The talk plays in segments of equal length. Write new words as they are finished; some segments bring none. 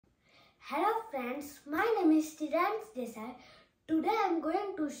Hello friends, my name is Nilansh CBSE. Today I am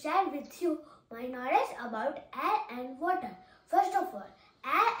going to share with you my knowledge about air and water. First of all,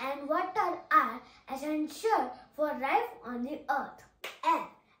 air and water are essential for life on the earth.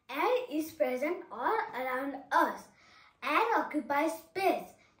 Air is present all around us. Air occupies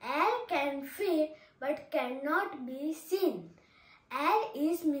space. Air can feel but cannot be seen. Air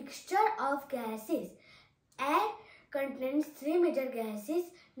is mixture of gases. Air contains three major gases: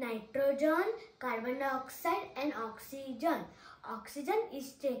 nitrogen, carbon dioxide and oxygen. Oxygen is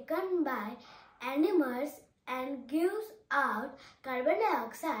taken by animals and gives out carbon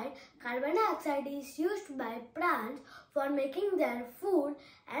dioxide. Carbon dioxide is used by plants for making their food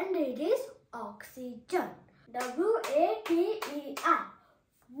and release oxygen. WATER.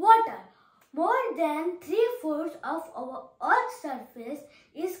 Water. More than 3/4 of our Earth's surface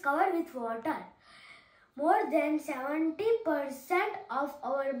is covered with water. More than 70% of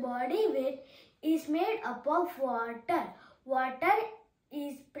our body weight is made up of water. Water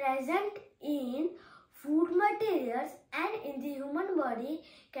is present in food materials and in the human body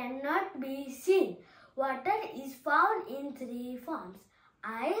cannot be seen. Water is found in three forms: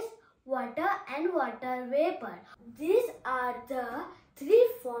 ice, water and water vapor. These are the three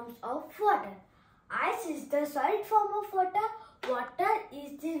forms of water. Ice is the solid form of water. Water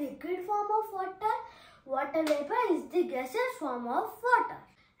is the liquid form of water. Water vapor is the gaseous form of water.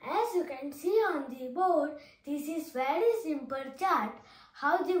 As you can see on the board, this is very simple chart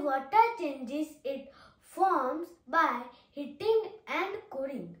how the water changes its forms by heating and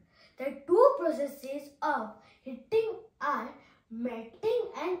cooling. The two processes of heating are melting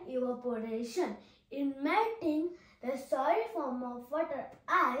and evaporation. In melting, the solid form of water,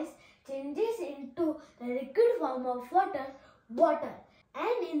 ice, changes into the liquid form of water, water.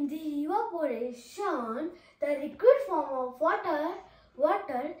 And in the evaporation, the liquid form of water,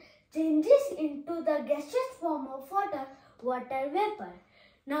 water, changes into the gaseous form of water, water vapor.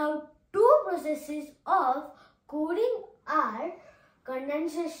 Now, two processes of cooling are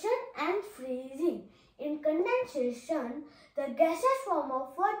condensation and freezing. In condensation, the gaseous form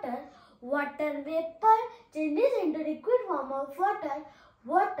of water, water vapor, changes into liquid form of water,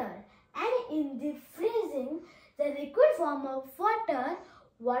 water. And in the freezing, the liquid form of water,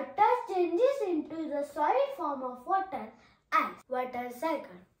 water, changes into the solid form of water, ice. Water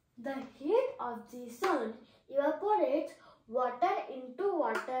cycle. The heat of the sun evaporates water into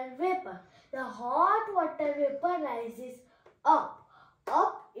water vapor. The hot water vapor rises up.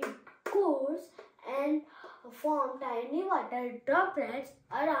 It cools and forms tiny water droplets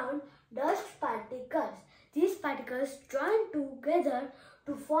around dust particles. These particles join together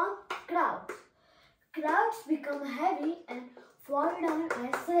to form clouds. Clouds become heavy and fall down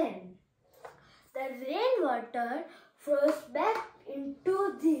as rain. The rainwater flows back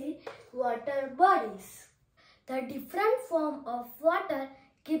into the water bodies. The different form of water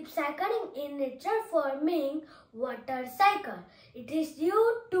keep cycling in nature, forming water cycle. It is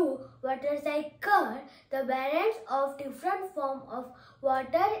due to water cycle the balance of different form of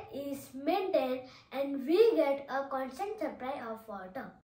water is maintained and we get a constant supply of water.